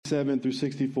67 through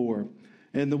 64.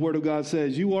 And the word of God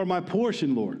says, "You are my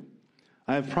portion, Lord.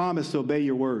 I have promised to obey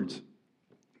your words.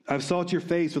 I've sought your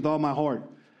face with all my heart.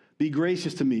 Be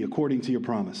gracious to me according to your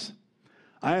promise.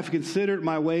 I have considered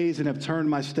my ways and have turned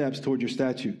my steps toward your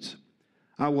statutes.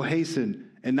 I will hasten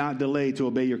and not delay to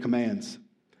obey your commands.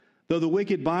 Though the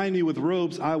wicked bind me with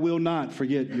ropes, I will not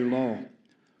forget your law.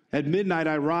 At midnight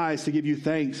I rise to give you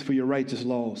thanks for your righteous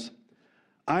laws.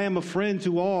 I am a friend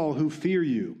to all who fear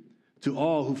you, to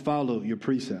all who follow your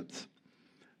precepts.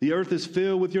 The earth is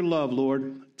filled with your love,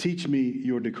 Lord. Teach me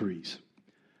your decrees."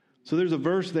 So there's a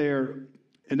verse there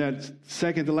in that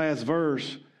second to last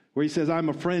verse where he says, "I'm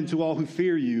a friend to all who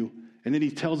fear you." And then he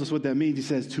tells us what that means. He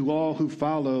says, "To all who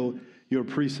follow your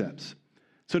precepts."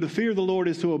 So to fear the Lord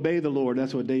is to obey the Lord.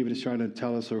 That's what David is trying to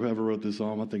tell us, or whoever wrote this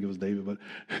psalm. I think it was David, but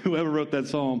whoever wrote that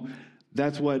psalm,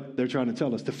 that's what they're trying to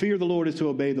tell us. To fear the Lord is to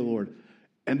obey the Lord.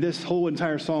 And this whole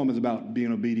entire psalm is about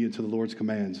being obedient to the Lord's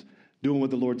commands, doing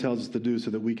what the Lord tells us to do so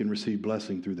that we can receive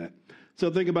blessing through that. So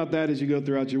think about that as you go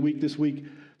throughout your week this week.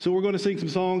 So we're going to sing some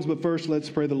songs, but first let's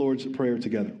pray the Lord's Prayer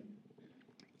together.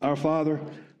 Our Father,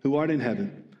 who art in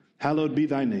heaven, hallowed be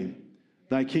thy name.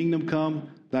 Thy kingdom come,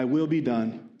 thy will be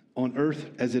done, on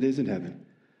earth as it is in heaven.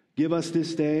 Give us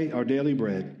this day our daily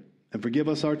bread, and forgive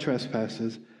us our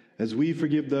trespasses, as we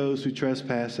forgive those who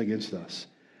trespass against us.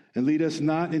 And lead us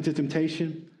not into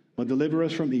temptation, but deliver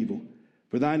us from evil.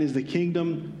 For thine is the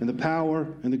kingdom, and the power,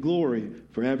 and the glory,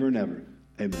 forever and ever.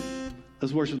 Amen.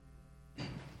 Let's worship.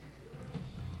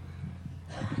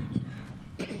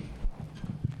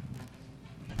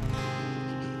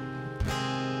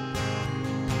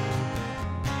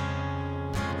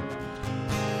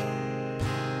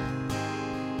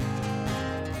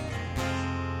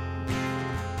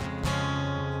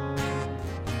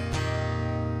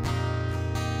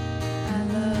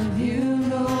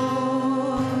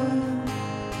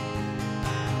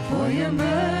 Your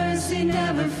mercy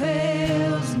never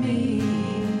fails me.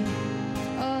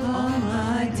 All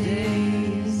my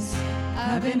days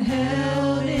I've been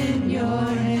held in your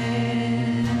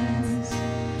hands.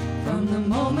 From the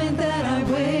moment that I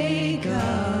wake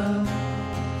up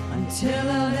until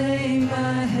I lay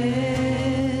my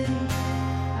head,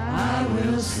 I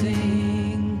will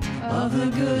sing of the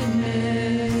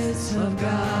goodness of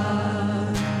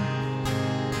God.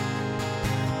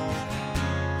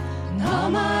 And all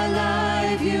my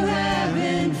life you have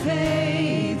been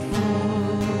faithful.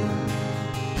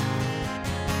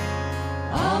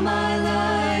 All my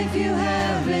life you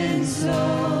have been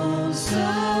so,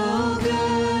 so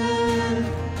good.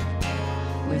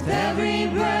 With every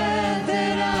breath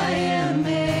that I am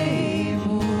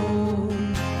able,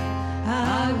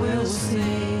 I will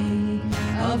sing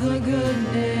of the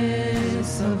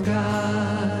goodness of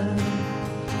God.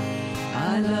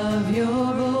 I love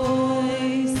your voice.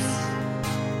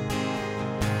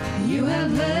 You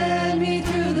have led me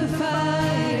through the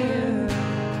fire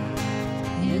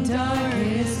in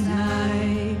darkest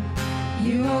night.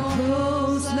 You are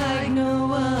close like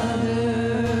no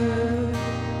other.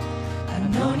 I've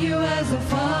known you as a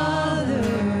father.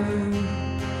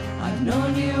 I've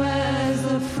known you as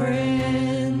a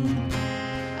friend.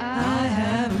 I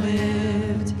have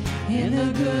lived in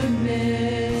the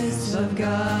goodness of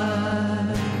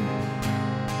God.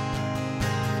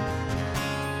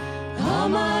 All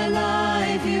my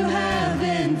life you have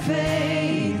been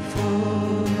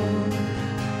faithful.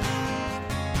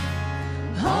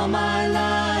 All my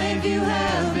life you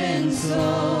have been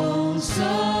so,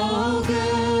 so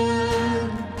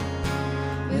good.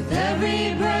 With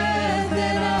every breath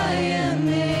that I am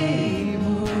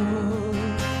able,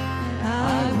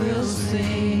 I will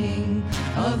sing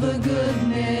of the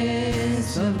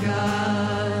goodness of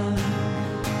God.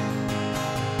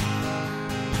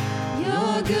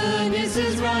 Your goodness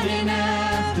is running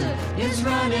after, it's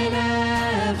running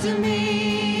after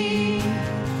me.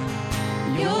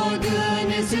 Your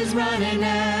goodness is running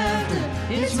after,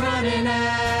 it's running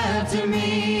after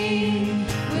me.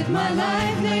 With my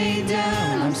life laid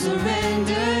down, I'm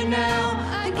surrendered now.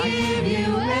 I give you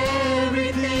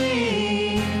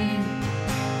everything.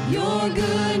 Your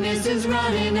goodness is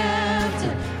running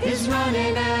after, it's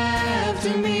running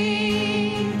after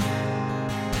me.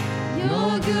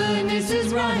 Your goodness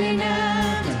is running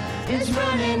after, it's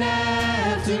running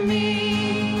after me.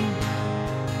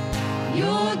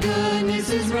 Your goodness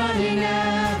is running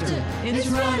after, it's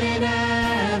running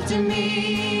after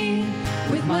me.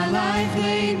 With my life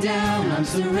laid down, I'm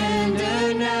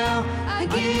surrendered now. I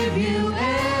give you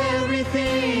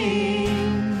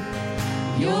everything.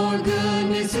 Your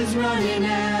goodness is running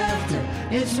after,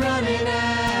 it's running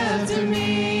after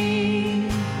me.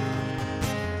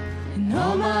 And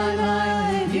all my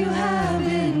life you have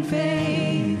been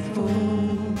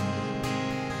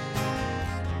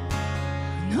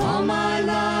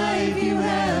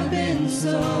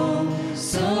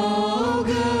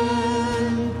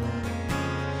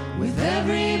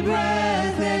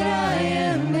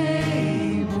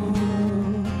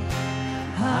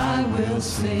will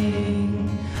sing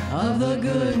of the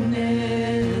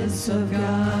goodness of God.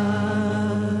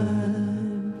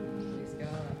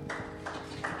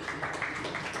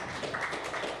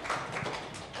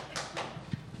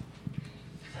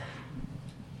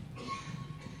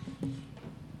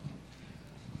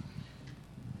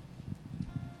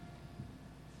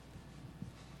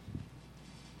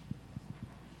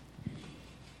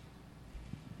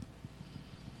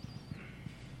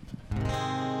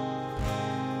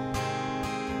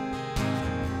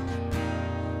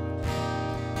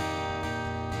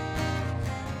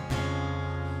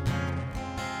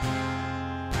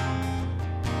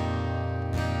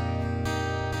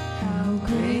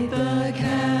 Great the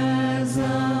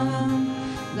chasm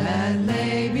that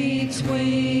lay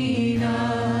between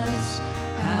us,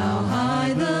 how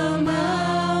high the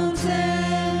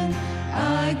mountain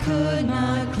I could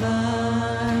not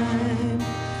climb.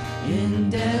 In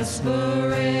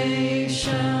desperation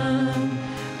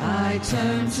I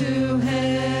turned to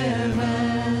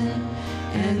heaven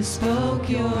and spoke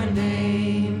your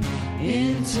name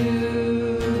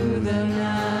into the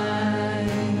night.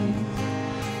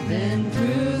 Then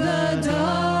through the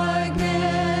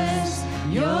darkness,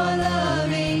 your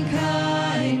loving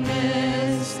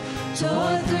kindness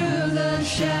tore through the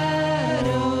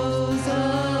shadows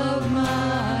of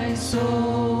my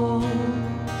soul.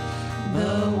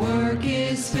 The work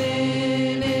is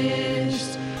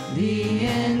finished, the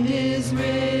end is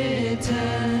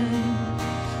written.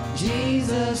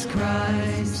 Jesus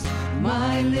Christ,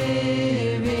 my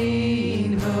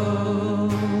living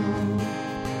hope.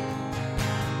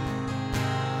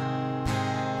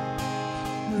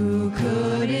 Who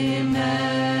could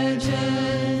imagine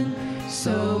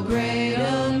so great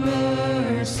a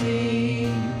mercy?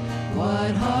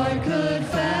 What heart could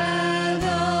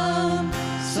fathom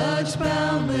such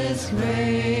boundless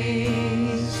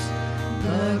grace?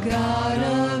 The God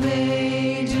of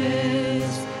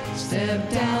ages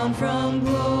stepped down from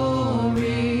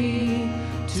glory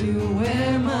to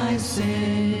wear my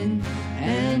sin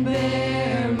and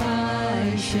bear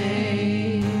my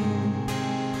shame.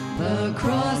 The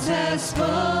cross has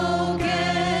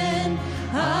spoken,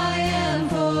 I am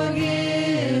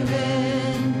forgiven.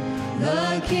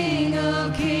 The King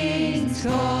of Kings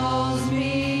calls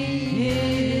me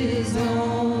his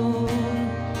own.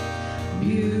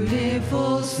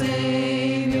 Beautiful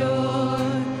Savior,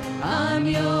 I'm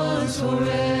yours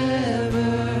forever.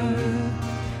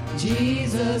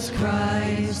 Jesus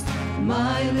Christ,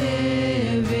 my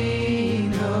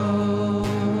living hope.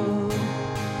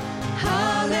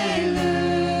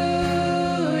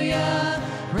 Hallelujah,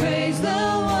 praise the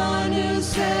one who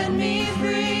set me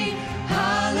free.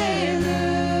 Hallelujah,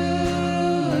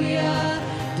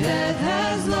 death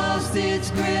has lost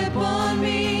its grip on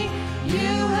me.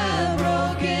 You have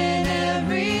broken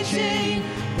every chain.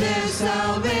 There's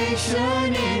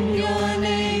salvation in your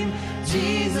name,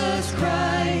 Jesus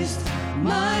Christ,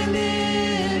 my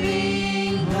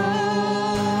living hope.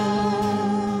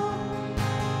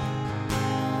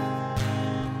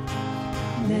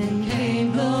 Then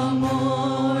came the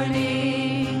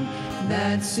morning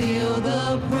that sealed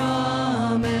the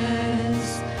promise.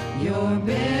 Your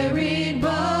buried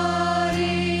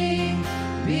body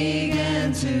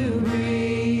began to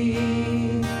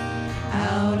breathe.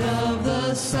 Out of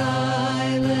the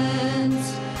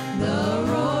silence, the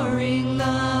roaring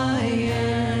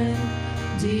lion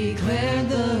declared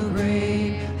the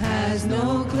grave has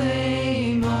no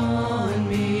claim on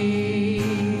me.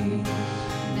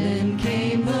 Then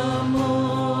came the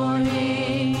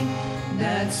morning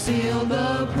that sealed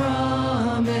the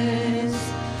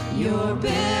promise. Your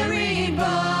buried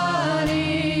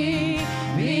body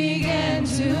began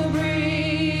to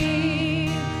breathe.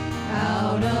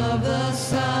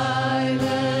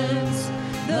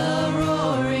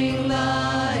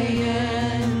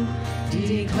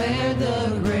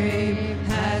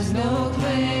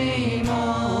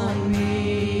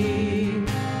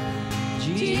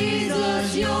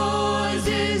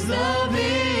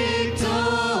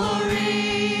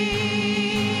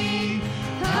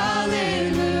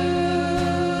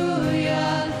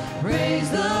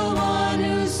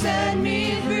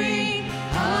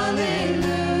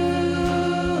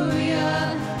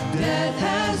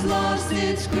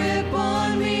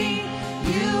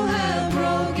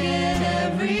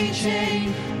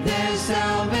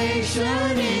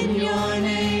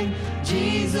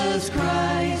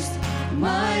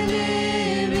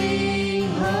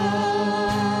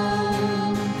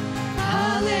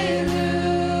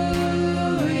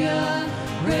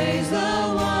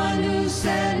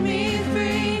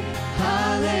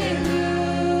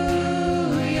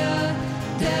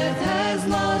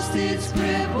 lost its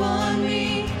grip on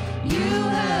me. You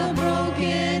have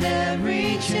broken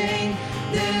every chain.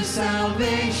 There's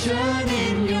salvation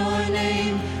in your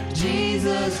name,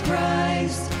 Jesus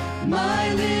Christ,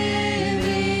 my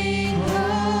living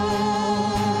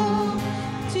hope.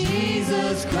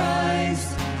 Jesus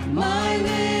Christ, my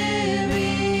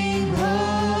living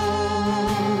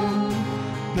hope.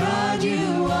 God,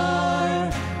 you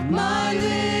are my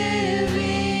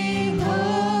living hope.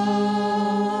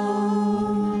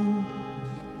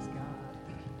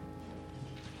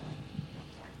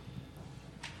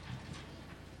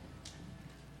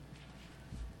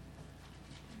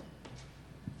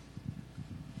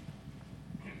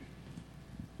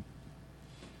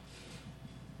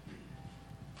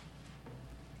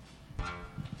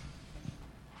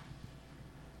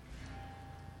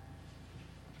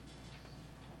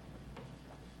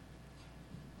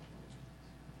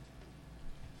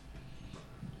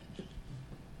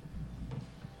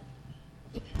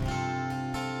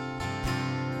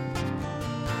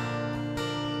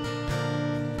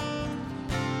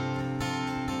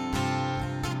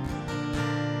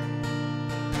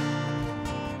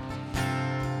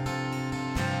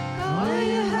 Are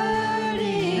you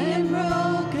hurting and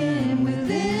broken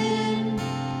within?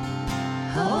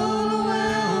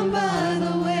 Overwhelmed by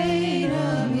the weight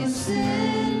of your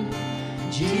sin?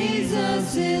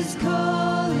 Jesus is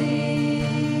calling.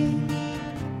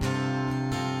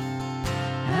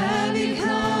 Have you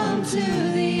come to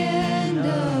the end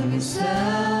of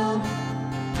yourself?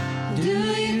 Do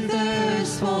you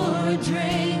thirst for a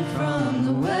drink from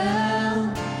the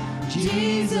well?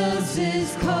 Jesus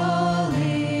is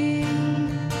calling.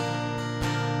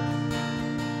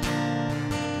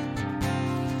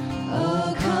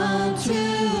 Oh, come to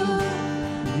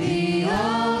the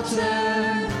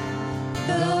altar.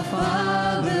 The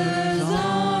Father's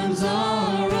arms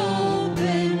are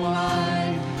open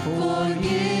wide.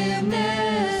 Forgiveness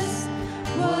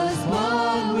was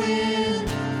bought with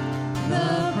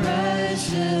the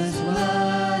precious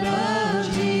blood of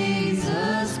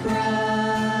Jesus Christ.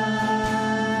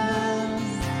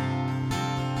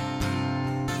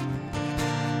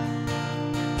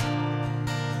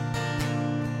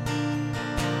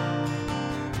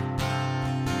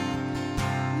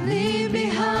 Leave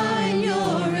behind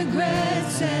your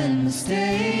regrets and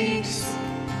mistakes.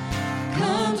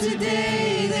 Come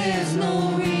today, there's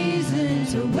no reason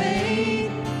to wait.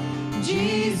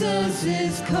 Jesus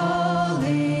is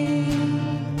calling.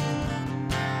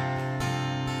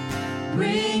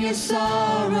 Bring your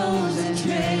sorrows and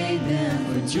trade them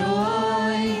for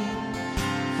joy.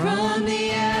 From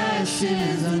the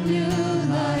ashes a new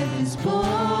life is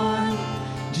born.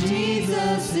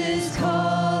 Jesus is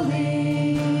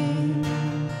calling.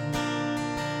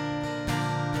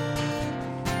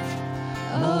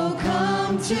 Oh,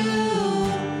 come to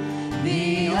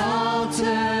the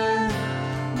altar.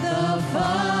 The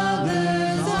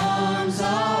Father's arms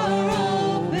are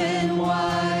open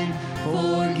wide.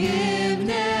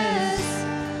 Forgiveness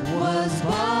was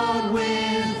bought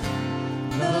with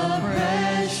the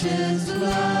precious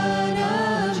blood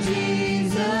of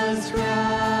Jesus Christ.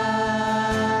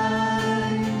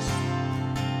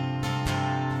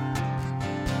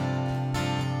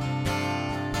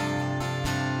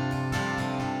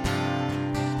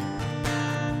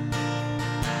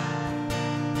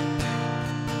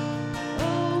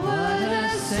 Oh,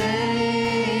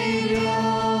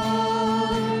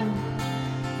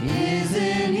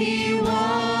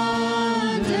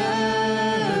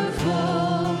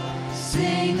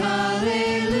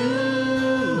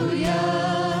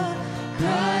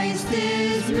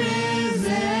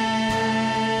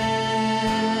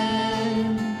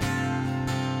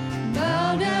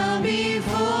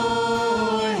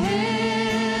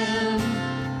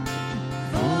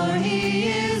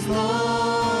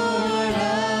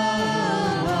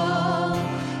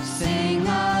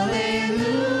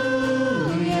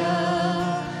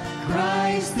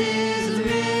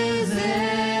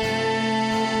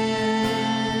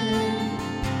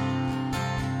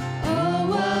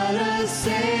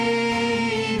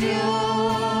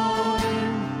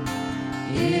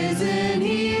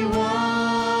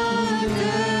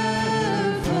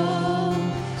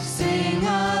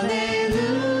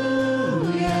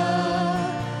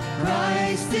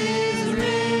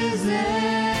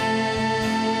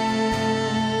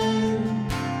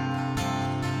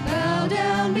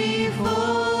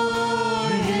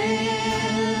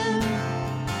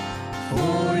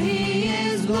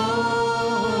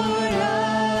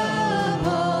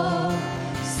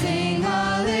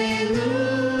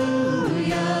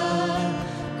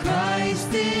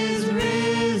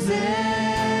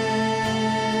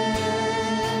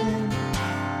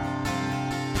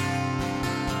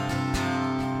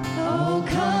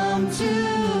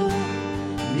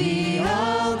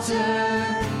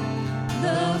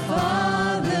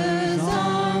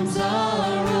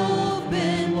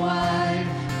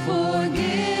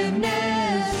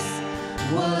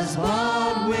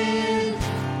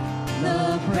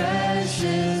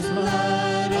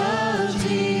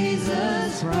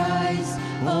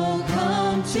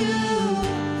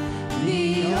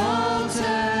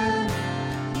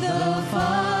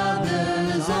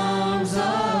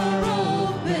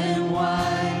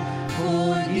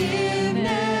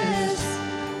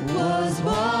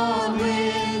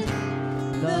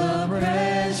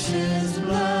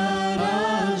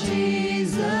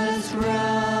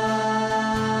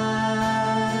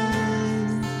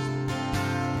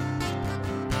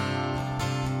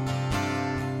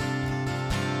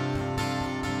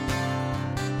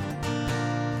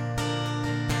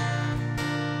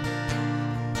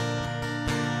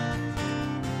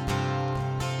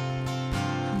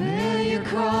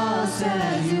 just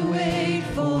as you wait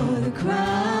for the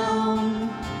crown.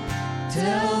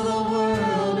 Tell the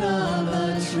world of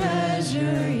the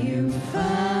treasure you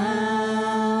found.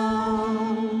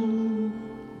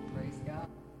 Praise God.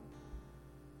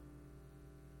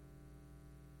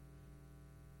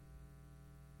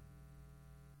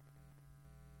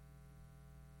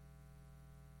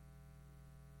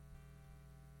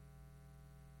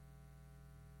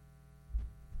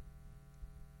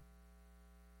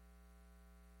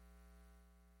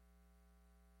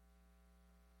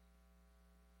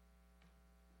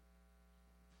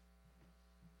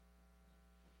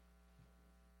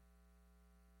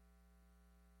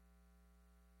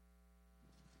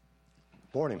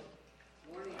 Morning.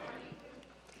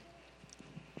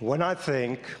 When I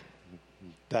think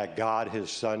that God,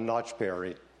 his son not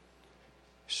sparing,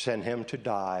 sent him to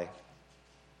die,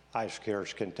 I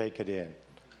scarce can take it in.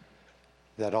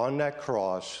 That on that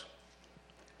cross,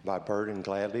 my burden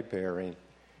gladly bearing,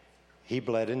 he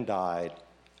bled and died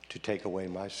to take away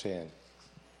my sin.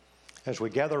 As we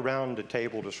gather around the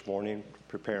table this morning,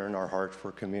 preparing our hearts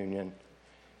for communion,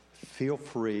 feel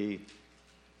free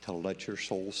to let your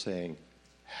soul sing,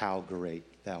 "How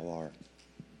great thou art."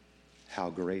 How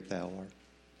great thou art.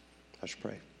 Let's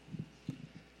pray.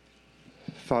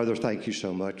 Father, thank you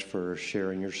so much for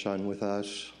sharing your son with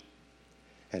us.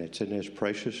 And it's in his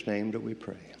precious name that we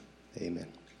pray. Amen.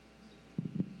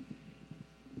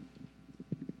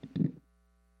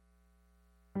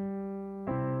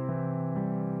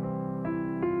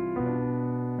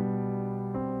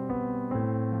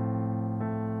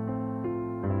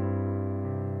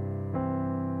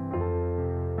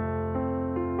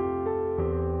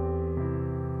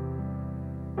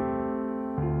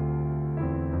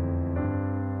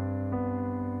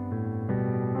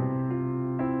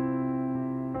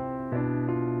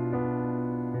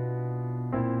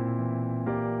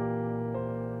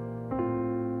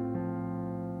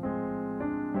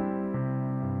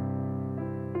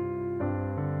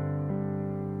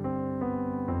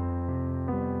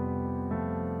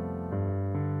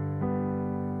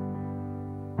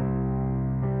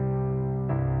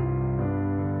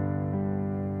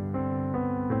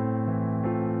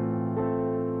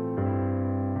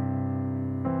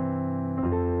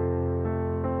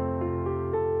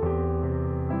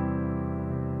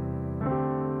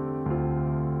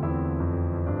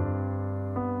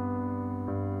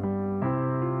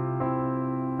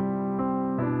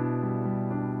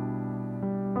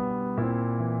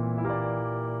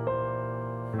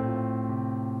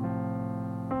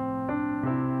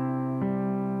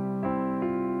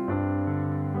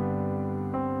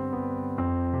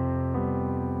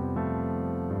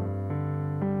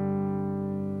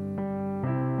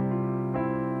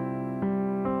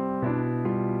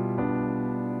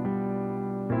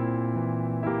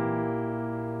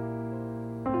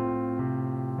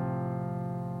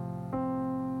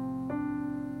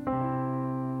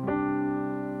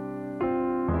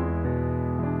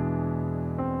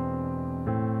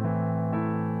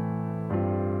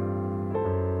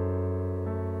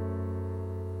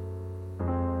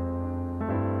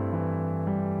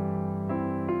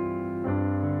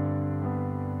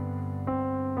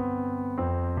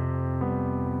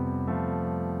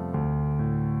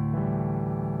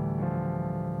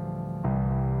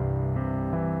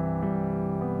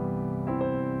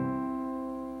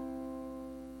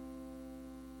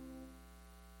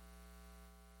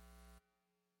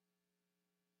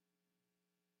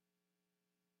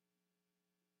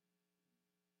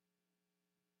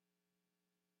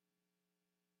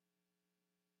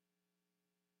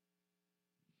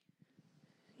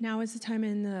 Now is the time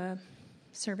in the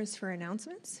service for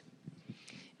announcements.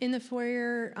 In the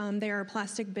foyer, there are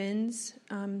plastic bins.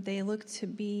 They look to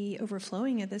be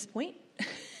overflowing at this point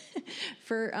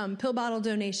for pill bottle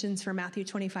donations for Matthew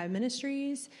 25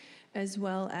 Ministries, as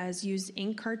well as used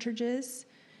ink cartridges.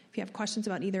 If you have questions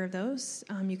about either of those,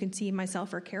 you can see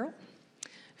myself or Carol.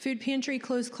 Food pantry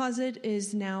closed closet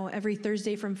is now every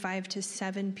Thursday from 5 to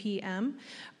 7 p.m.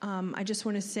 I just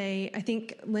want to say, I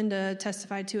think Linda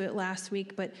testified to it last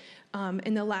week, but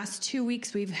in the last 2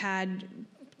 weeks, we've had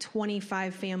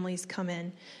 25 families come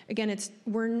in. Again,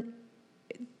 we're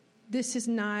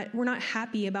not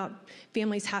happy about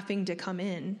families having to come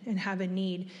in and have a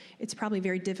need. It's probably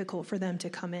very difficult for them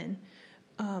to come in.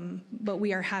 But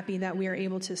we are happy that we are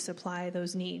able to supply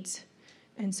those needs.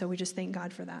 And so we just thank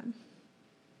God for that.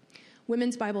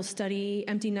 Women's Bible Study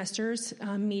Empty Nesters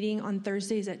meeting on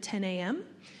Thursdays at 10 a.m.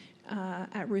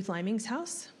 At Ruth Liming's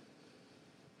house.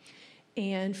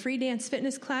 And free dance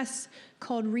fitness class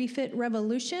called Refit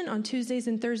Revolution on Tuesdays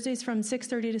and Thursdays from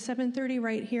 6:30 to 7:30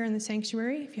 right here in the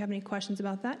sanctuary. If you have any questions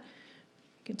about that,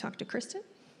 you can talk to Kristen.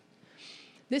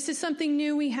 This is something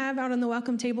new we have out on the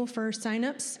welcome table for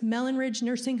signups. Mellon Ridge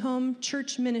Nursing Home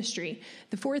Church Ministry.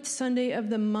 The fourth Sunday of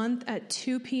the month at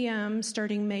 2 p.m.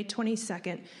 starting May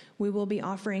 22nd, we will be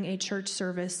offering a church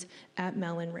service at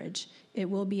Mellon Ridge. It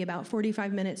will be about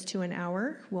 45 minutes to an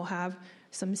hour. We'll have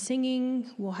some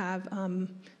singing, we'll have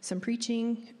some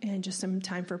preaching, and just some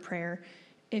time for prayer.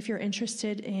 If you're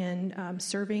interested in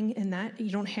serving in that,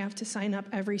 you don't have to sign up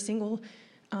every single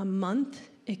month.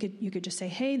 You could just say,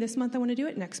 hey, this month I want to do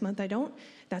it, next month I don't.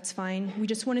 That's fine. We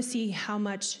just want to see how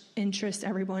much interest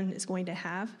everyone is going to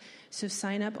have. So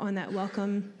sign up on the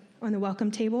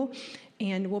welcome table,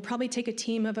 and we'll probably take a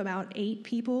team of about 8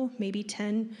 people, maybe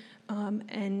 10,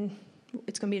 and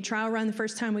it's going to be a trial run the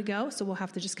first time we go, so we'll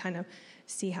have to just kind of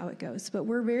see how it goes. But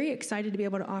we're very excited to be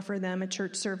able to offer them a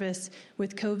church service.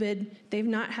 With COVID, they've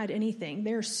not had anything.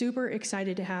 They're super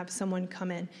excited to have someone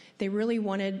come in. They really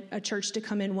wanted a church to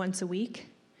come in once a week.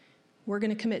 We're going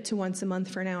to commit to once a month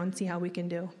for now and see how we can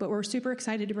do. But we're super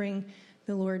excited to bring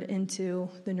the Lord into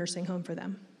the nursing home for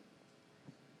them.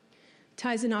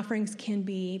 Tithes and offerings can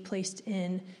be placed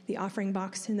in the offering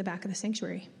box in the back of the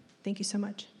sanctuary. Thank you so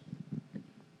much.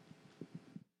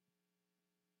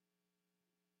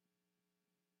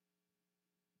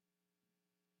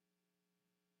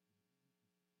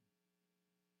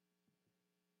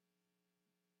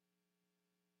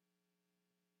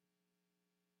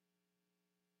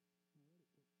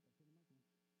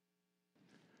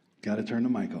 Got to turn the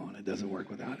mic on. It doesn't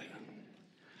work without it.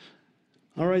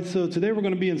 All right, so today we're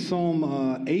going to be in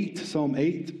Psalm 8. Psalm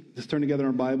 8. Let's turn together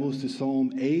our Bibles to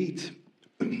Psalm 8.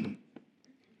 We're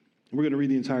going to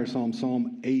read the entire Psalm,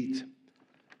 Psalm 8,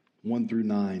 1 through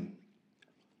 9.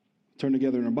 Turn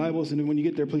together in our Bibles, and then when you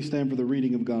get there, please stand for the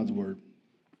reading of God's Word.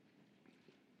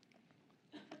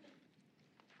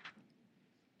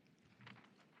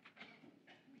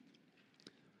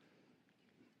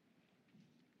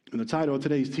 And the title of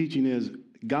today's teaching is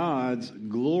God's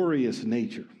Glorious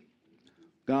Nature.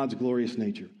 God's glorious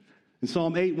nature. In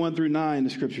Psalm 8, 1 through 9, the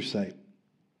scriptures say,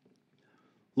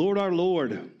 Lord, our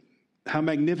Lord, how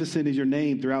magnificent is your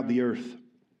name throughout the earth.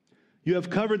 You have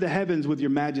covered the heavens with your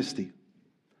majesty.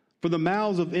 For the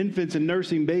mouths of infants and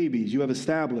nursing babies, you have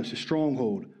established a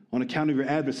stronghold on account of your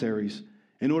adversaries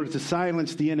in order to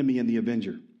silence the enemy and the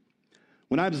avenger.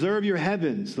 When I observe your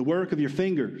heavens, the work of your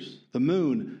fingers, the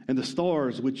moon and the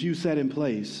stars which you set in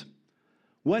place,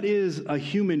 what is a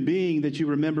human being that you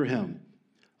remember him,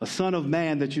 a son of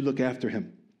man that you look after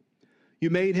him? You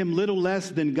made him little less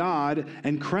than God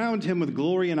and crowned him with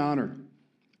glory and honor.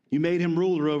 You made him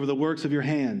ruler over the works of your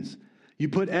hands. You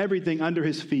put everything under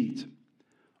his feet,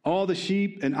 all the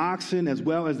sheep and oxen as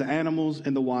well as the animals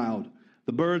in the wild,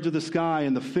 the birds of the sky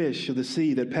and the fish of the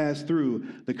sea that pass through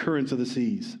the currents of the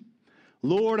seas.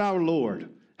 Lord, our Lord,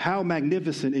 how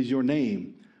magnificent is your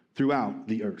name throughout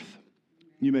the earth.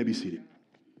 You may be seated.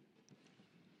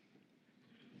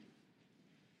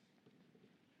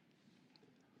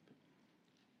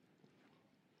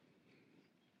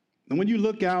 And when you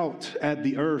look out at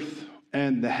the earth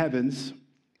and the heavens,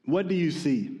 what do you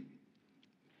see?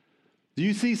 Do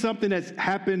you see something that's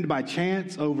happened by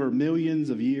chance over millions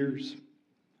of years?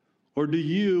 Or do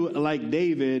you, like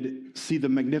David, see the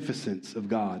magnificence of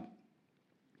God?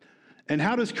 And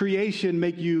how does creation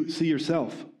make you see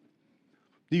yourself?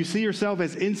 Do you see yourself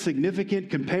as insignificant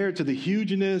compared to the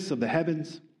hugeness of the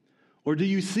heavens? Or do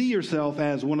you see yourself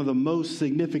as one of the most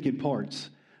significant parts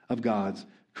of God's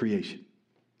creation?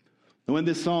 Now, in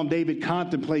this psalm, David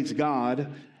contemplates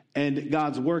God and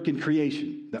God's work in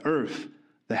creation, the earth,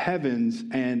 the heavens,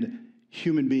 and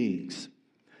human beings.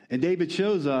 And David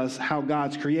shows us how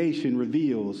God's creation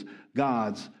reveals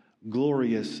God's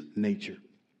glorious nature.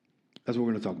 That's what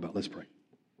we're going to talk about. Let's pray.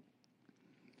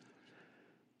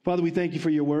 Father, we thank you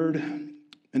for your word.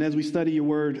 And as we study your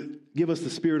word, give us the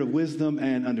spirit of wisdom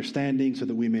and understanding so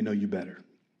that we may know you better.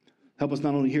 Help us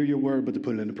not only hear your word, but to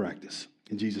put it into practice.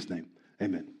 In Jesus' name,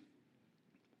 amen.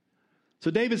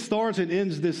 So David starts and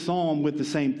ends this psalm with the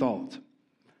same thought.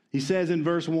 He says in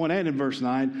verse 1 and in verse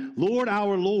 9, Lord,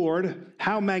 our Lord,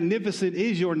 how magnificent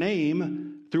is your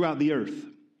name throughout the earth.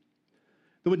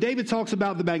 But when David talks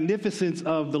about the magnificence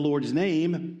of the Lord's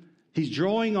name, he's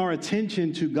drawing our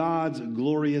attention to God's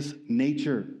glorious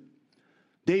nature.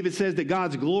 David says that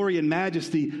God's glory and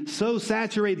majesty so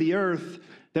saturate the earth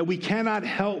that we cannot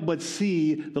help but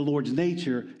see the Lord's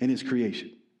nature in his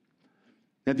creation.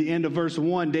 At the end of verse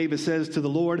 1, David says to the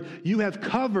Lord, you have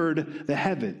covered the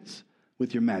heavens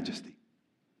with your majesty.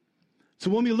 So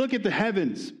when we look at the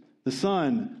heavens, the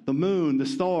sun, the moon, the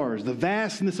stars, the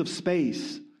vastness of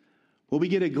space, well, we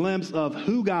get a glimpse of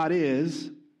who God is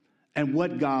and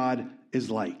what God is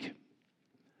like.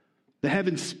 The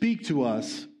heavens speak to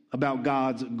us about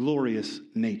God's glorious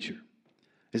nature.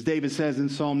 As David says in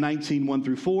Psalm 19, 1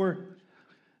 through 4,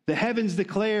 the heavens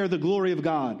declare the glory of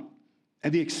God,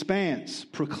 and the expanse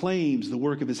proclaims the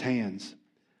work of his hands.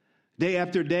 Day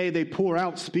after day, they pour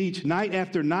out speech. Night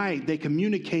after night, they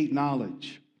communicate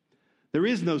knowledge. There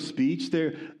is no speech.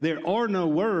 There are no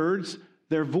words.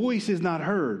 Their voice is not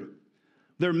heard.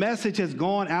 Their message has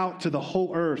gone out to the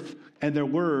whole earth, and their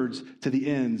words to the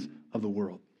ends of the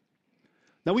world.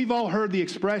 Now, we've all heard the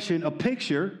expression, a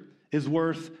picture is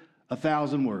worth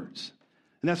 1,000 words.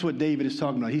 And that's what David is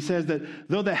talking about. He says that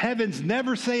though the heavens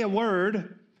never say a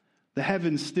word, the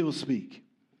heavens still speak,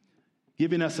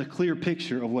 giving us a clear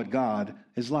picture of what God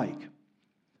is like.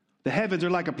 The heavens are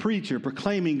like a preacher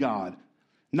proclaiming God.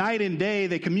 Night and day,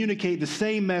 they communicate the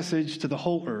same message to the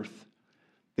whole earth.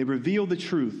 They reveal the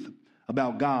truth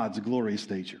about God's glorious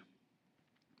nature.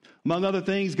 Among other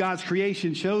things, God's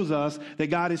creation shows us that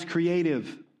God is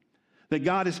creative, that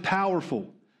God is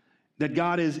powerful, that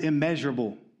God is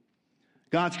immeasurable.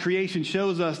 God's creation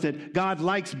shows us that God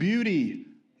likes beauty,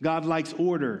 God likes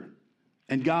order,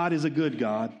 and God is a good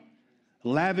God,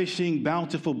 lavishing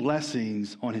bountiful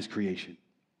blessings on his creation.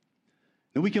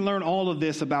 And we can learn all of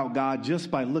this about God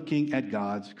just by looking at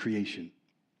God's creation.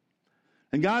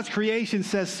 And God's creation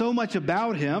says so much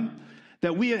about him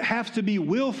that we have to be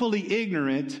willfully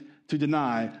ignorant to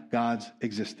deny God's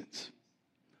existence.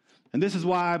 And this is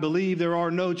why I believe there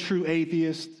are no true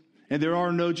atheists and there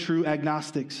are no true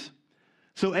agnostics.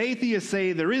 So atheists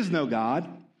say there is no God.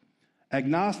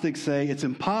 Agnostics say it's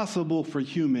impossible for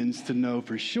humans to know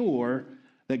for sure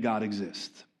that God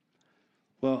exists.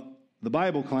 Well, the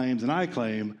Bible claims, and I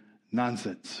claim,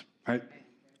 nonsense, right?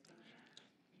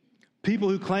 People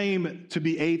who claim to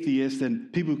be atheists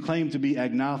and people who claim to be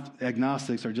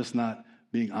agnostics are just not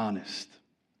being honest.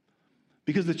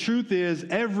 Because the truth is,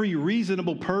 every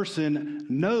reasonable person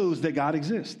knows that God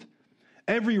exists.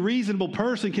 Every reasonable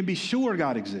person can be sure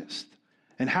God exists.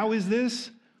 And how is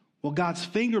this? Well, God's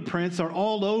fingerprints are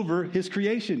all over his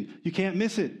creation. You can't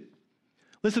miss it.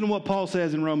 Listen to what Paul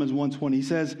says in Romans 1:20. He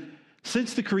says,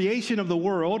 since the creation of the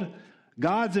world,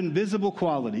 God's invisible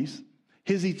qualities,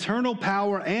 his eternal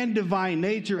power and divine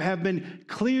nature have been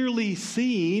clearly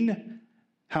seen.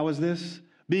 How is this?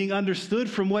 Being understood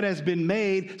from what has been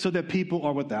made so that people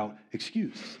are without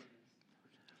excuse.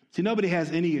 See, nobody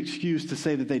has any excuse to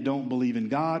say that they don't believe in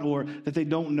God or that they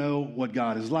don't know what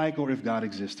God is like or if God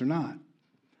exists or not.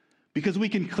 Because we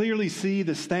can clearly see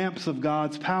the stamps of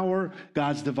God's power,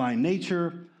 God's divine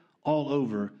nature, all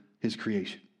over his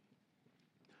creation.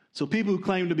 So people who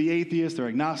claim to be atheists or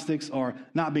agnostics are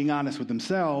not being honest with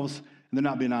themselves, and they're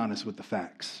not being honest with the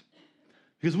facts.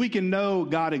 Because we can know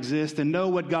God exists and know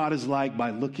what God is like by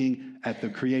looking at the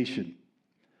creation.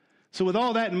 So with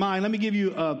all that in mind, let me give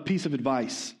you a piece of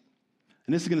advice.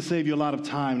 And this is going to save you a lot of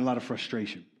time and a lot of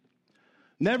frustration.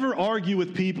 Never argue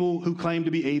with people who claim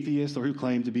to be atheists or who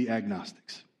claim to be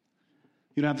agnostics.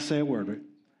 You don't have to say a word, right?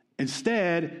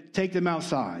 Instead, take them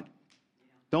outside.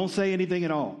 Don't say anything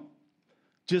at all.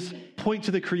 Just point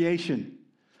to the creation.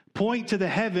 Point to the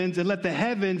heavens and let the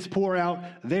heavens pour out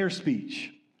their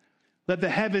speech. Let the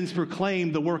heavens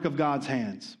proclaim the work of God's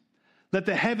hands. Let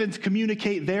the heavens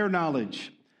communicate their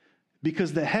knowledge,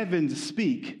 because the heavens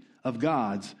speak of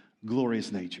God's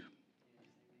glorious nature.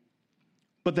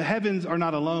 But the heavens are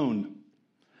not alone.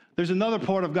 There's another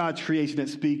part of God's creation that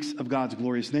speaks of God's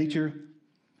glorious nature.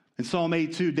 In Psalm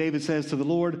 8:2, David says to the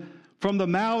Lord, from the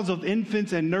mouths of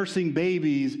infants and nursing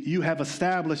babies, you have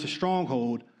established a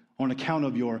stronghold on account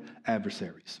of your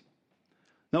adversaries.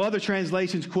 Now, other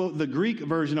translations quote the Greek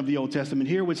version of the Old Testament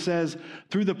here, which says,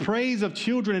 through the praise of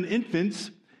children and infants,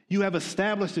 you have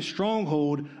established a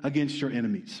stronghold against your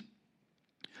enemies.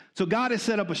 So God has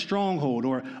set up a stronghold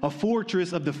or a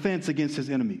fortress of defense against his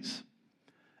enemies.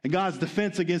 And God's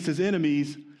defense against his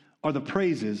enemies are the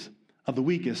praises of the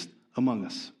weakest among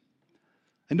us.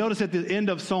 And notice at the end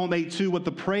of Psalm 8:2 what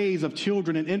the praise of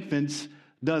children and infants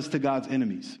does to God's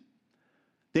enemies.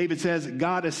 David says,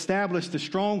 God established the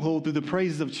stronghold through the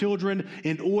praises of children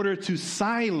in order to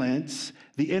silence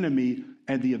the enemy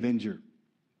and the avenger.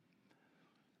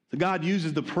 So God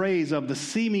uses the praise of the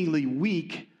seemingly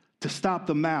weak to stop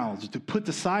the mouths, to put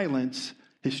to silence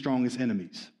his strongest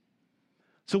enemies.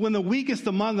 So when the weakest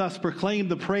among us proclaim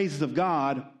the praises of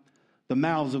God, the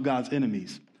mouths of God's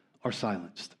enemies are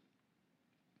silenced.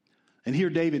 And here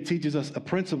David teaches us a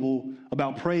principle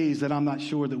about praise that I'm not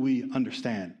sure that we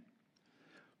understand.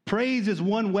 Praise is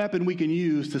one weapon we can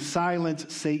use to silence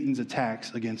Satan's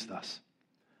attacks against us.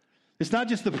 It's not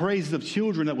just the praises of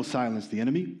children that will silence the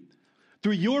enemy.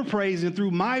 Through your praise and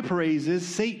through my praises,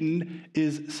 Satan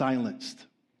is silenced.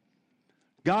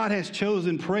 God has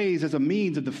chosen praise as a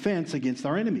means of defense against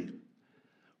our enemy.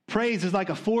 Praise is like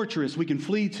a fortress we can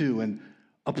flee to and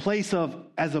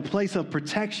as a place of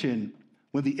protection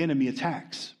when the enemy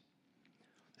attacks.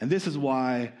 And this is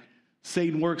why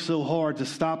Satan works so hard to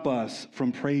stop us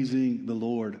from praising the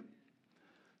Lord.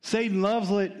 Satan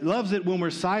loves it when we're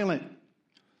silent.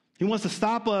 He wants to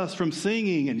stop us from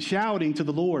singing and shouting to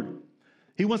the Lord.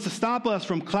 He wants to stop us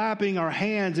from clapping our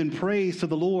hands in praise to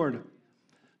the Lord.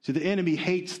 So the enemy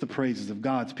hates the praises of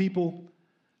God's people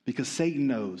because Satan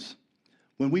knows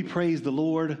when we praise the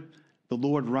Lord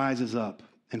rises up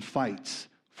and fights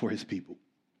for his people.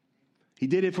 He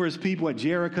did it for his people at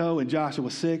Jericho in Joshua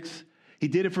 6. He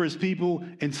did it for his people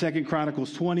in 2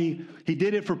 Chronicles 20. He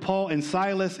did it for Paul and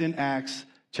Silas in Acts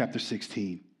chapter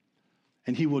 16.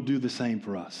 And he will do the same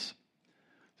for us.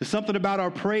 There's something about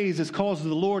our praise that causes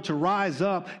the Lord to rise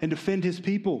up and defend his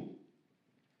people.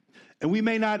 And we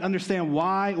may not understand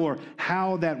why or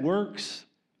how that works,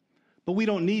 but we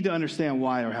don't need to understand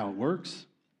why or how it works.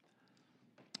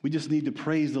 We just need to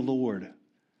praise the Lord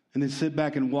and then sit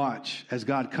back and watch as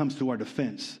God comes to our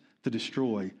defense to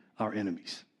destroy our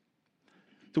enemies.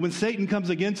 So when Satan comes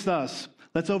against us,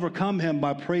 let's overcome him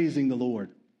by praising the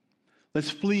Lord. Let's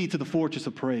flee to the fortress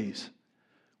of praise.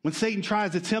 When Satan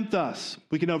tries to tempt us,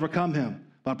 we can overcome him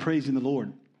by praising the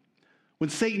Lord. When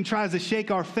Satan tries to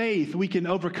shake our faith, we can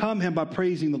overcome him by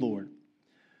praising the Lord.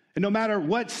 And no matter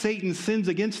what Satan sins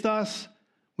against us,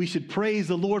 we should praise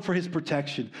the Lord for his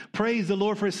protection, praise the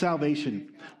Lord for his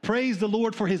salvation, praise the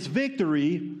Lord for his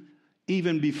victory,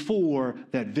 even before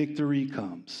that victory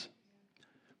comes.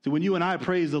 So when you and I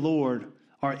praise the Lord,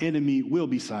 our enemy will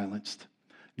be silenced.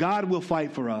 God will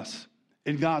fight for us,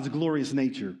 and God's glorious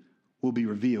nature will be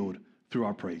revealed through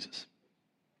our praises.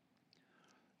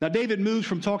 Now, David moves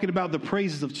from talking about the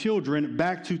praises of children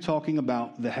back to talking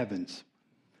about the heavens.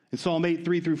 In Psalm 8,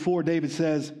 3-4, David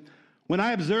says, "When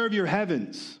I observe your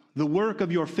heavens, the work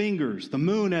of your fingers, the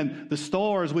moon and the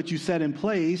stars which you set in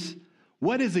place,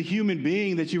 what is a human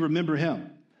being that you remember him,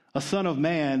 a son of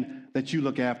man that you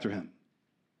look after him?"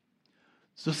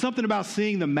 So something about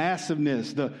seeing the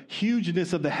massiveness, the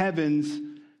hugeness of the heavens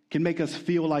can make us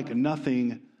feel like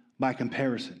nothing by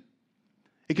comparison.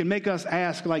 It can make us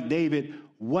ask, like David,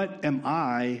 what am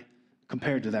I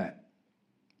compared to that?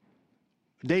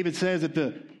 David says that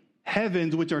the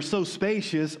heavens, which are so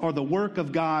spacious, are the work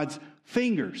of God's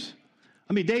fingers.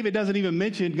 I mean, David doesn't even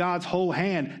mention God's whole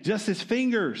hand, just his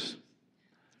fingers.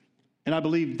 And I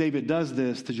believe David does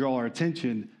this to draw our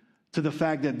attention to the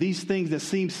fact that these things that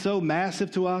seem so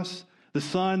massive to us, the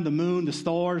sun, the moon, the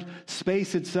stars,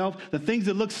 space itself, the things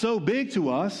that look so big to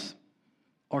us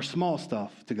are small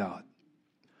stuff to God.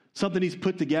 Something he's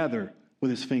put together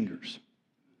with his fingers.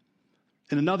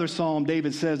 In another psalm,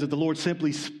 David says that the Lord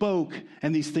simply spoke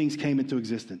and these things came into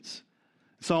existence.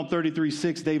 Psalm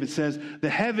 33:6, David says, "The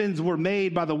heavens were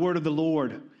made by the word of the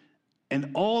Lord,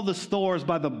 and all the stars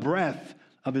by the breath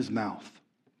of his mouth."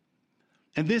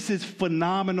 And this is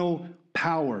phenomenal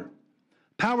power.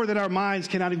 Power that our minds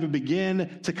cannot even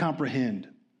begin to comprehend.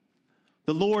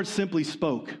 The Lord simply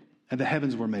spoke, and the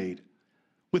heavens were made.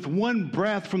 With one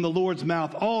breath from the Lord's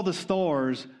mouth, all the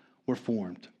stars were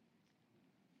formed.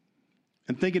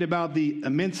 And thinking about the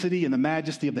immensity and the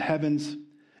majesty of the heavens,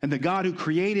 and the God who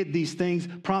created these things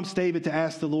prompts David to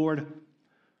ask the Lord,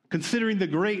 considering the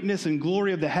greatness and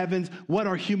glory of the heavens, what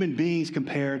are human beings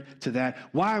compared to that?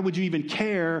 Why would you even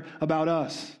care about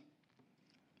us?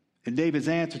 And David's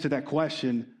answer to that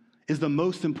question is the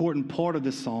most important part of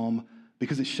this psalm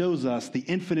because it shows us the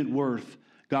infinite worth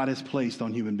God has placed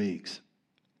on human beings.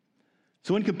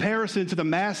 So in comparison to the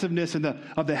massiveness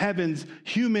of the heavens,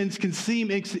 humans can seem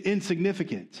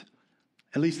insignificant,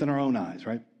 at least in our own eyes,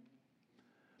 right?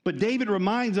 But David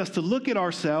reminds us to look at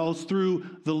ourselves through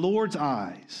the Lord's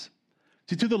eyes.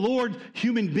 See, to the Lord,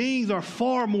 human beings are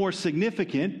far more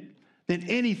significant than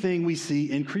anything we see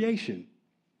in creation.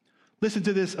 Listen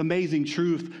to this amazing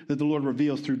truth that the Lord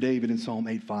reveals through David in Psalm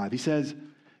 8:5. He says,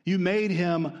 "You made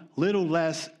him little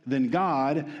less than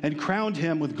God and crowned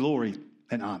him with glory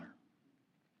and honor."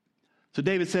 So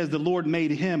David says the Lord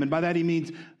made him, and by that he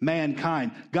means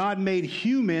mankind. God made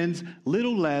humans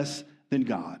little less than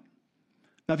God.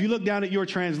 Now, if you look down at your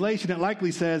translation, it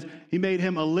likely says he made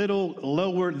him a little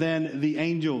lower than the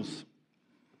angels.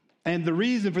 And the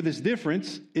reason for this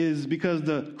difference is because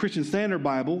the Christian Standard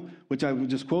Bible, which I was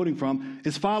just quoting from,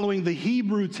 is following the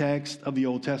Hebrew text of the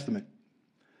Old Testament,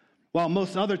 while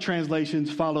most other translations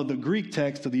follow the Greek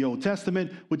text of the Old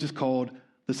Testament, which is called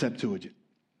the Septuagint.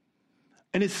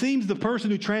 And it seems the person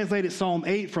who translated Psalm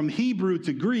 8 from Hebrew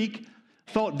to Greek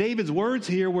thought David's words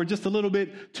here were just a little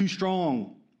bit too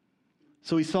strong.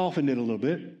 So he softened it a little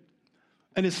bit.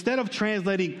 And instead of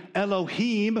translating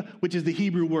Elohim, which is the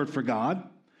Hebrew word for God,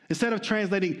 instead of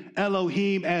translating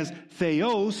Elohim as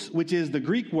theos, which is the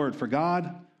Greek word for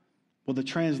God, well, the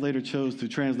translator chose to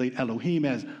translate Elohim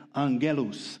as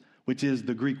angelos, which is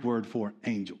the Greek word for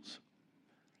angels.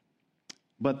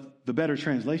 But the better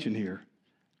translation here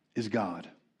is God.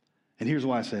 And here's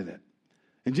why I say that.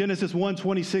 In Genesis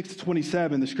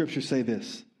 1:26-27, the scriptures say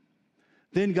this.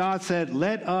 Then God said,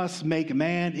 let us make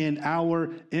man in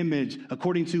our image,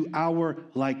 according to our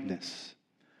likeness.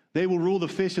 They will rule the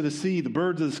fish of the sea, the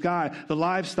birds of the sky, the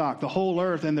livestock, the whole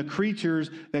earth, and the creatures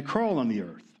that crawl on the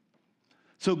earth.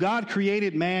 So God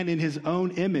created man in his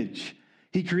own image.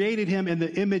 He created him in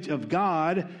the image of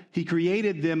God. He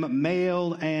created them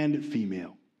male and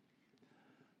female.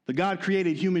 The God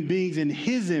created human beings in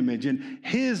his image and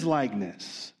his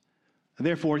likeness.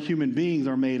 Therefore, human beings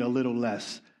are made a little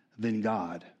less than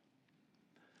God.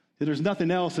 There's nothing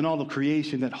else in all of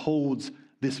creation that holds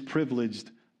this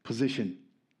privileged position.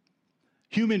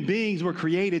 Human beings were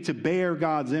created to bear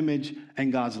God's image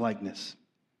and God's likeness.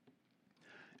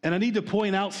 And I need to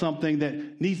point out something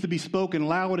that needs to be spoken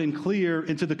loud and clear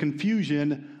into the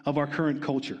confusion of our current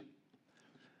culture.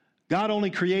 God only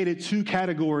created two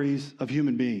categories of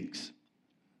human beings.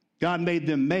 God made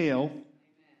them male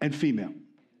and female.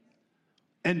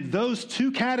 And those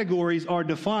two categories are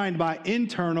defined by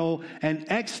internal and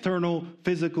external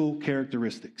physical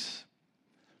characteristics.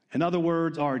 In other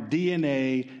words, our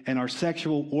DNA and our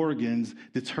sexual organs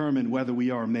determine whether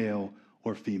we are male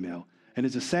or female. And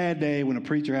it's a sad day when a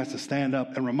preacher has to stand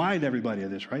up and remind everybody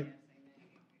of this, right?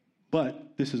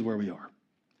 But this is where we are.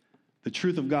 The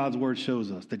truth of God's word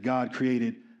shows us that God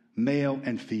created male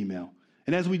and female.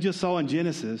 And as we just saw in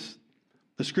Genesis,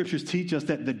 the scriptures teach us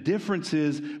that the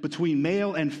differences between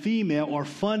male and female are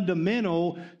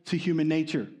fundamental to human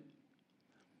nature.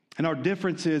 And our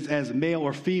differences as male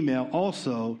or female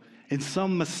also, in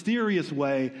some mysterious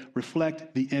way,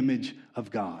 reflect the image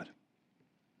of God.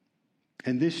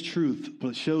 And this truth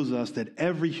shows us that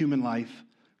every human life,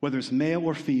 whether it's male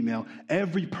or female,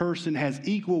 every person has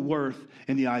equal worth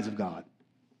in the eyes of God.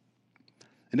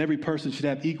 And every person should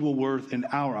have equal worth in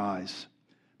our eyes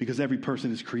because every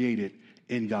person is created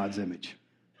in God's image.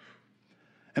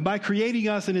 And by creating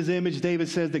us in his image, David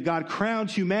says that God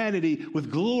crowned humanity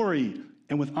with glory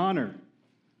and with honor.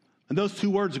 And those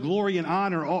two words, glory and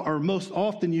honor, are most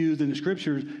often used in the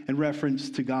scriptures in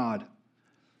reference to God.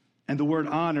 And the word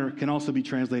honor can also be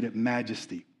translated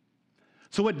majesty.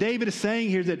 So what David is saying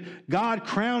here is that God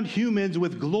crowned humans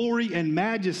with glory and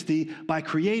majesty by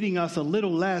creating us a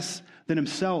little less than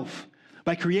himself,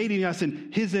 by creating us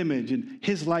in his image and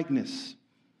his likeness.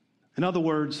 In other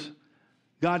words,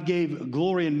 God gave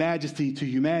glory and majesty to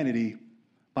humanity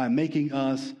by making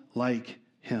us like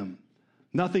him.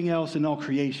 Nothing else in all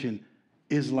creation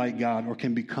is like God or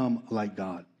can become like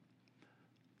God.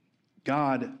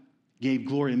 God gave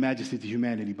glory and majesty to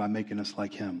humanity by making us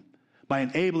like him, by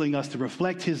enabling us to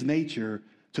reflect his nature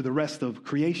to the rest of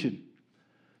creation.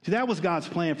 See, that was God's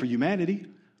plan for humanity.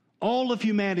 All of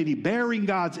humanity bearing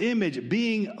God's image,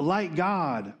 being like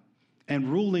God, and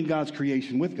ruling God's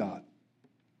creation with God.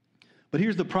 But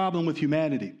here's the problem with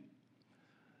humanity.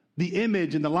 The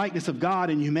image and the likeness of God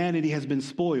in humanity has been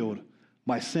spoiled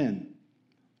by sin.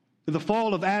 The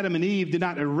fall of Adam and Eve did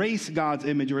not erase God's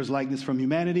image or his likeness from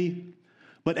humanity,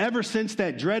 but ever since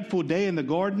that dreadful day in the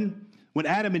garden, when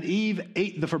Adam and Eve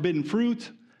ate the forbidden fruit,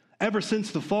 ever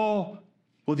since the fall,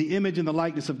 well, the image and the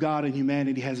likeness of God in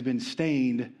humanity has been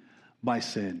stained by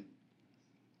sin.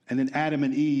 And then Adam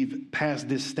and Eve passed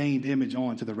this stained image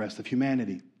on to the rest of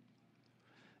humanity.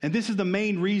 And this is the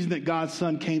main reason that God's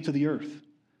Son came to the earth.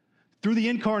 Through the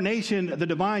incarnation, the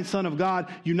divine Son of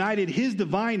God united his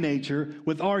divine nature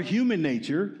with our human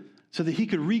nature so that he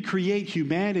could recreate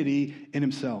humanity in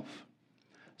himself.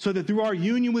 So that through our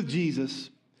union with Jesus,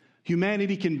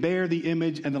 humanity can bear the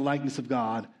image and the likeness of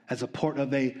God as a part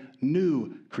of a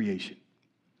new creation.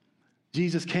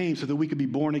 Jesus came so that we could be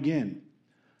born again,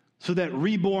 so that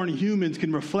reborn humans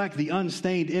can reflect the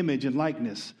unstained image and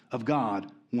likeness of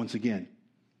God once again.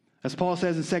 As Paul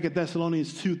says in 2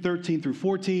 Thessalonians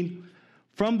 2:13-14,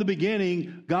 from the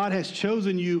beginning, God has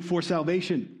chosen you for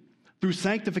salvation through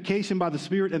sanctification by the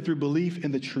Spirit and through belief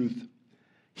in the truth.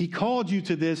 He called you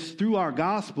to this through our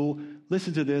gospel,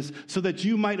 listen to this, so that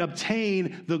you might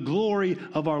obtain the glory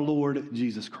of our Lord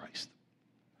Jesus Christ.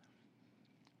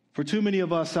 For too many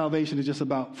of us, salvation is just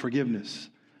about forgiveness,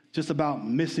 just about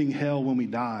missing hell when we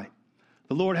die.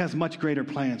 The Lord has much greater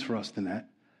plans for us than that.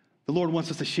 The Lord wants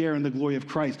us to share in the glory of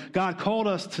Christ. God called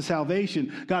us to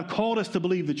salvation. God called us to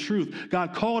believe the truth.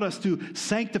 God called us to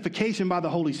sanctification by the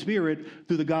Holy Spirit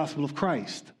through the gospel of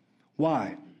Christ.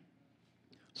 Why?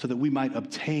 so that we might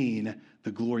obtain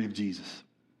the glory of Jesus.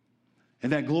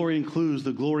 And that glory includes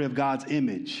the glory of God's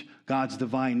image, God's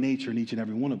divine nature in each and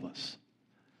every one of us.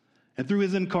 And through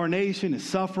his incarnation, his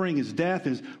suffering, his death,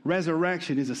 his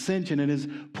resurrection, his ascension, and his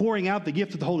pouring out the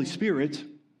gift of the Holy Spirit,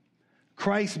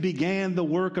 Christ began the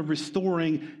work of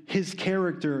restoring his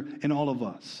character in all of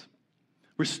us,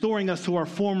 restoring us to our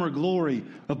former glory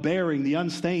of bearing the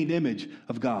unstained image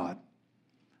of God.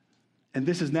 And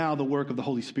this is now the work of the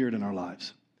Holy Spirit in our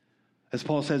lives. As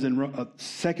Paul says in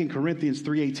 2 Corinthians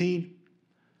 3:18,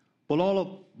 but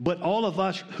all of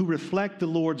us who reflect the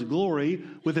Lord's glory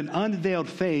with an unveiled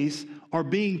face are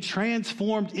being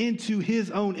transformed into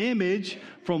his own image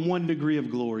from one degree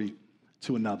of glory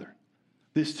to another.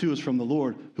 This too is from the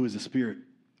Lord, who is the Spirit.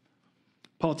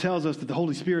 Paul tells us that the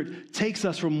Holy Spirit takes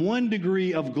us from one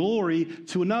degree of glory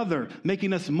to another,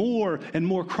 making us more and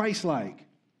more Christ-like.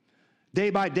 Day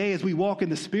by day, as we walk in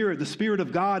the Spirit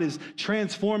of God is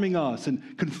transforming us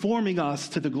and conforming us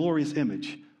to the glorious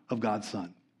image of God's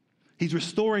Son. He's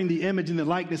restoring the image and the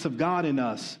likeness of God in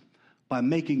us by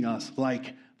making us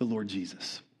like the Lord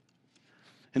Jesus.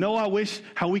 And I wish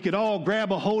how we could all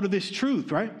grab a hold of this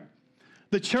truth, right?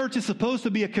 The church is supposed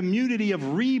to be a community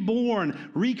of reborn,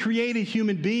 recreated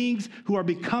human beings who are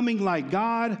becoming like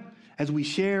God as we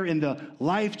share in the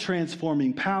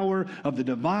life-transforming power of the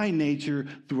divine nature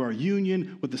through our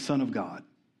union with the Son of God.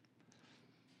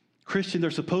 Christians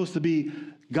are supposed to be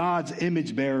God's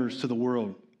image bearers to the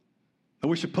world. And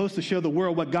we're supposed to show the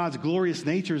world what God's glorious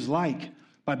nature is like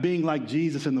by being like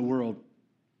Jesus in the world.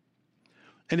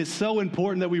 And it's so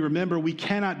important that we remember we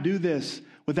cannot do this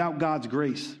without God's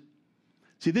grace.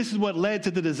 See, this is what led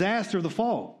to the disaster of the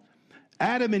fall.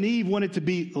 Adam and Eve wanted to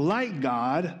be like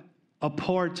God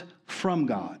apart from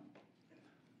God.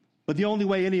 But the only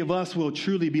way any of us will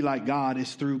truly be like God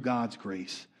is through God's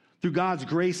grace. Through God's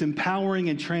grace empowering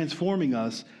and transforming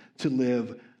us to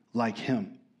live like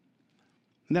him.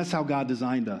 And that's how God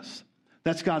designed us.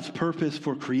 That's God's purpose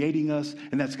for creating us,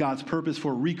 and that's God's purpose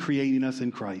for recreating us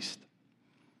in Christ.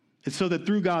 It's so that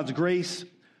through God's grace,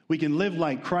 we can live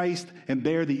like Christ and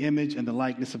bear the image and the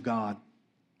likeness of God.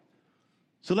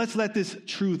 So let's let this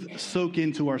truth soak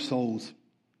into our souls.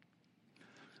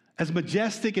 As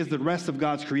majestic as the rest of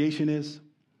God's creation is,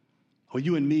 or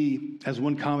you and me, as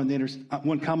one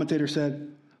commentator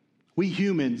said, we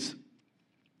humans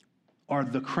are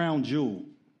the crown jewel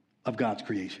of God's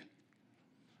creation.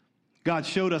 God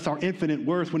showed us our infinite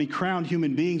worth when he crowned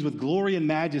human beings with glory and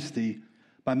majesty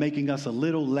by making us a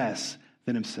little less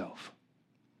than himself.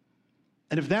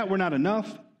 And if that were not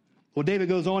enough, well, David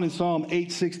goes on in Psalm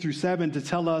 8:6-7 to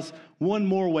tell us one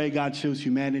more way God shows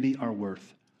humanity our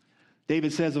worth.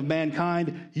 David says of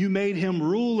mankind, you made him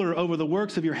ruler over the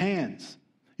works of your hands.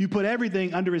 You put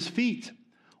everything under his feet,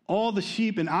 all the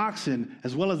sheep and oxen,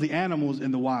 as well as the animals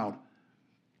in the wild,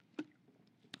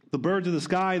 the birds of the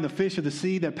sky and the fish of the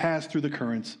sea that pass through the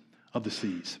currents of the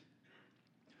seas.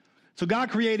 So God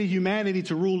created humanity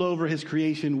to rule over his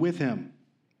creation with him.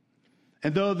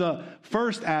 And though the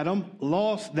first Adam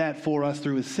lost that for us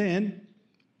through his sin,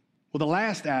 well, the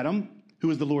last Adam, who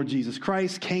is the Lord Jesus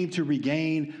Christ, came to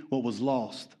regain what was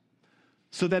lost,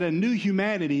 so that a new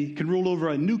humanity can rule over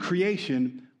a new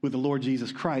creation with the Lord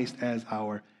Jesus Christ as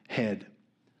our head.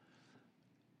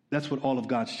 That's what all of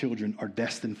God's children are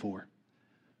destined for.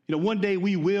 You know, one day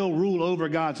we will rule over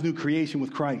God's new creation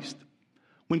with Christ.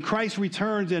 When Christ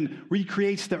returns and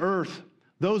recreates the earth,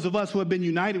 those of us who have been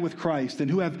united with Christ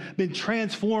and who have been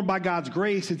transformed by God's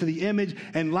grace into the image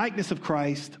and likeness of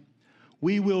Christ,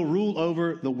 we will rule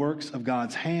over the works of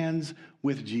God's hands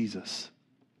with Jesus.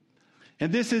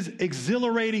 And this is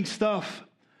exhilarating stuff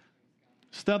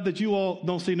that you all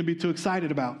don't seem to be too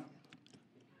excited about,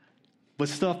 but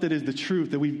stuff that is the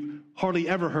truth that we've hardly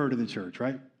ever heard in the church,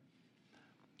 right?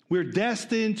 We're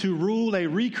destined to rule a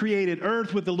recreated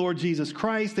earth with the Lord Jesus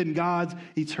Christ in God's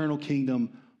eternal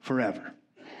kingdom forever.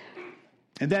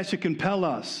 And that should compel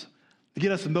us, to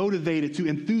get us motivated to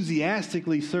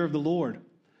enthusiastically serve the Lord.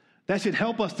 That should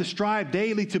help us to strive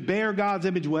daily to bear God's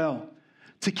image well,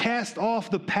 to cast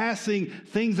off the passing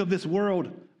things of this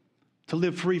world, to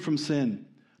live free from sin,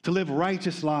 to live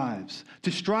righteous lives,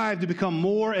 to strive to become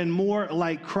more and more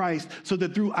like Christ, so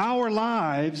that through our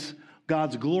lives,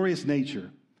 God's glorious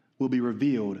nature will be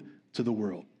revealed to the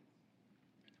world.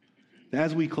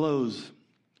 As we close,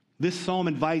 this psalm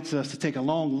invites us to take a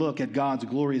long look at God's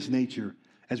glorious nature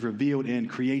as revealed in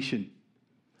creation.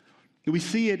 We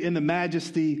see it in the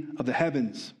majesty of the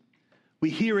heavens. We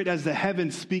hear it as the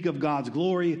heavens speak of God's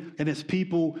glory and his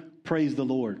people praise the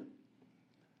Lord.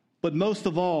 But most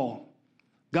of all,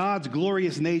 God's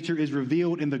glorious nature is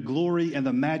revealed in the glory and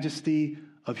the majesty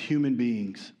of human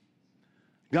beings.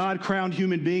 God crowned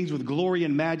human beings with glory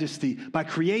and majesty by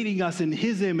creating us in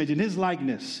his image and his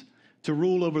likeness to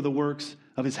rule over the works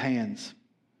of his hands.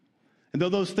 And though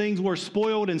those things were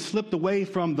spoiled and slipped away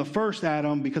from the first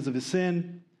Adam because of his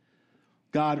sin,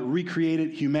 God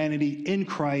recreated humanity in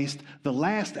Christ, the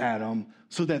last Adam,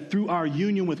 so that through our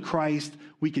union with Christ,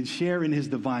 we can share in his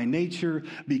divine nature,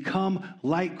 become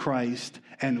like Christ,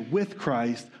 and with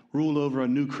Christ, rule over a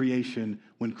new creation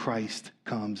when Christ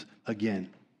comes again.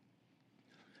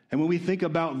 And when we think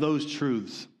about those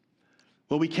truths,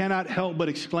 well, we cannot help but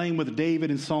exclaim with David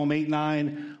in Psalm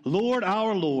 8:9, Lord,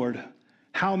 our Lord,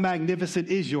 how magnificent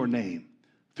is your name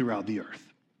throughout the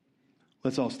earth.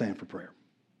 Let's all stand for prayer.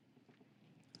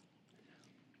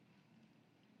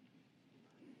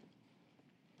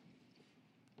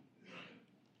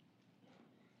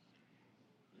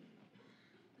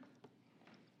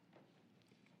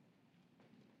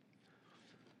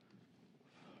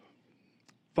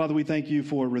 Father, we thank you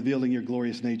for revealing your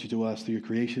glorious nature to us through your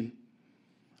creation.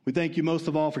 We thank you most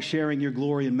of all for sharing your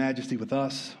glory and majesty with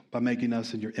us by making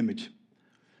us in your image.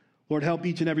 Lord, help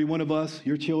each and every one of us,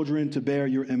 your children, to bear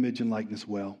your image and likeness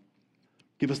well.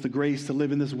 Give us the grace to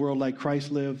live in this world like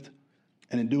Christ lived,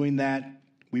 and in doing that,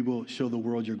 we will show the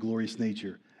world your glorious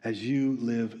nature as you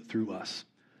live through us.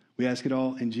 We ask it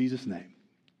all in Jesus' name.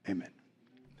 Amen.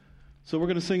 So we're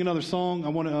going to sing another song. I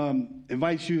want to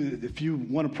invite you, if you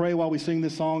want to pray while we sing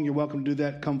this song, you're welcome to do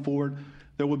that. Come forward.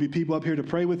 There will be people up here to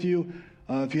pray with you.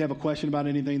 If you have a question about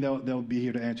anything, they'll be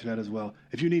here to answer that as well.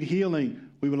 If you need healing,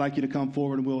 we would like you to come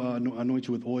forward, and we'll anoint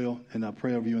you with oil and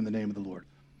pray over you in the name of the Lord.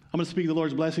 I'm going to speak the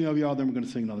Lord's blessing over you all, then we're going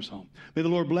to sing another song. May the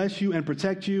Lord bless you and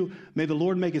protect you. May the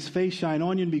Lord make his face shine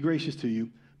on you and be gracious to you.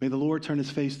 May the Lord turn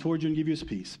his face toward you and give you his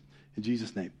peace. In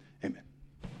Jesus' name, amen.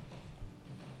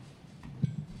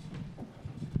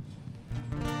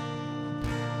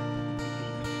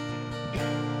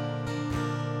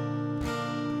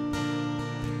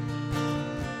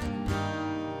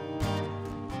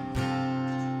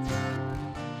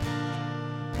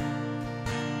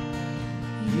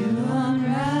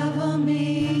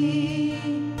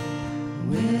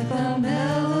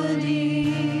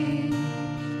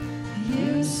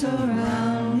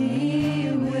 Surround me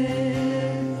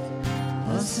with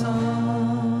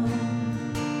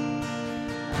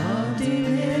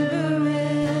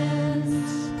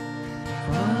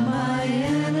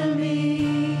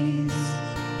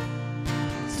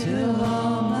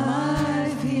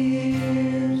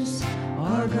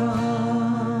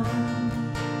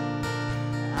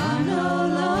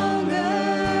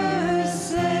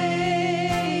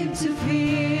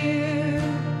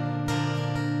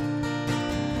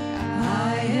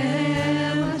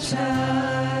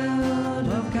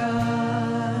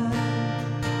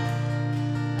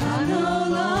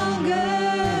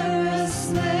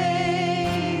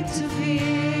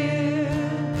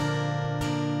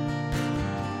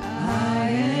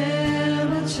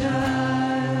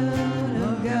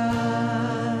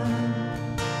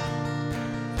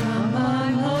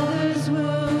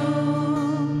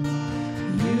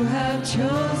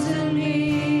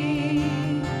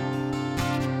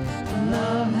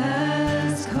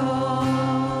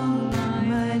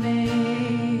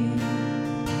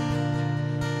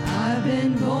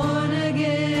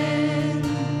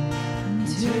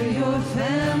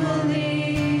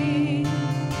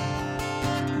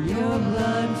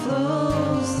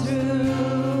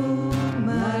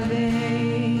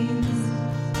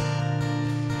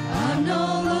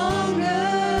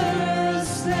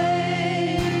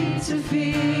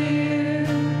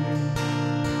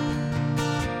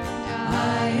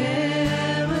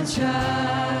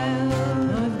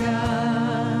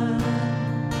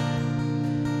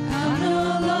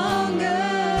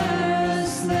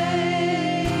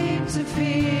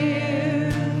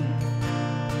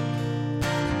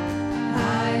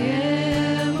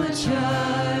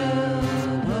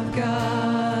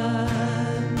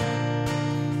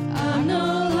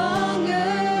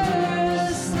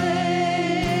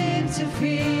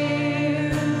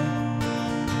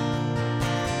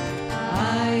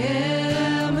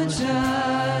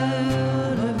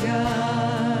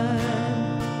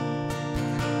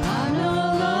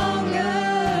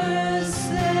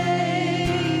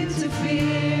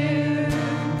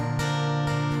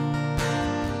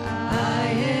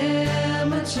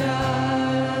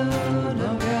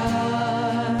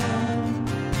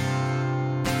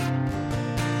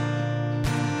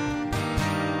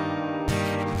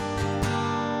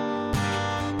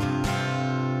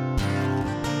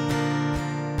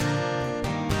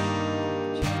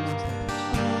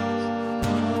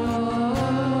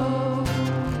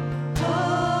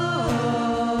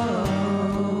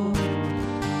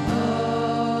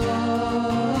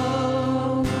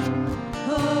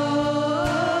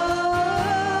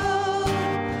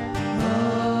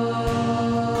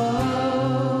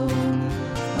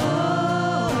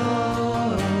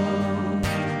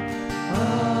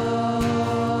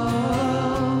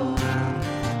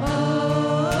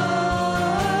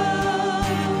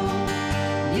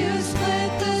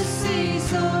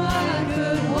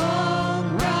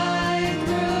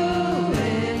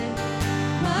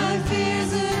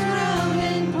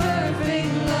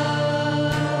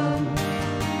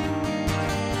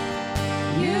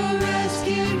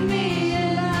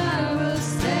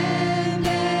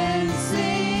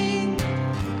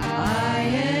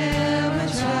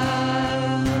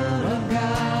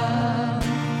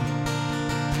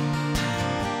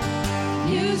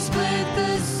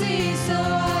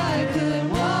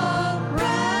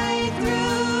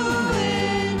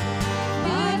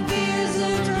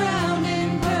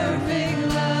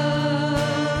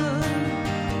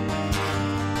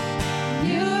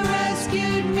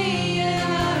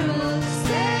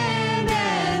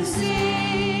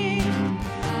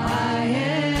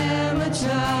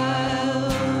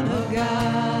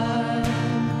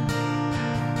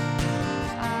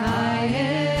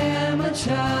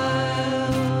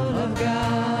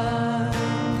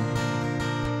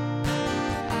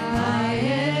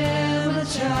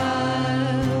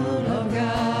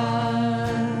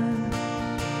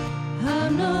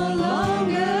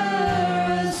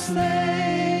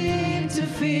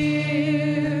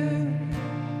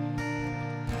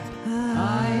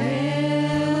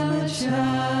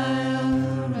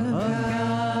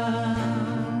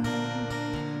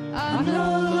I'm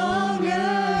no longer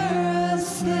a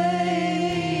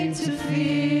slave to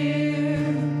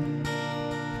fear.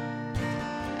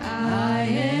 I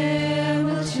am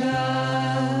a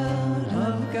child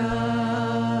of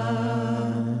God.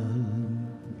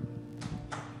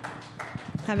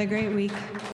 Have a great week.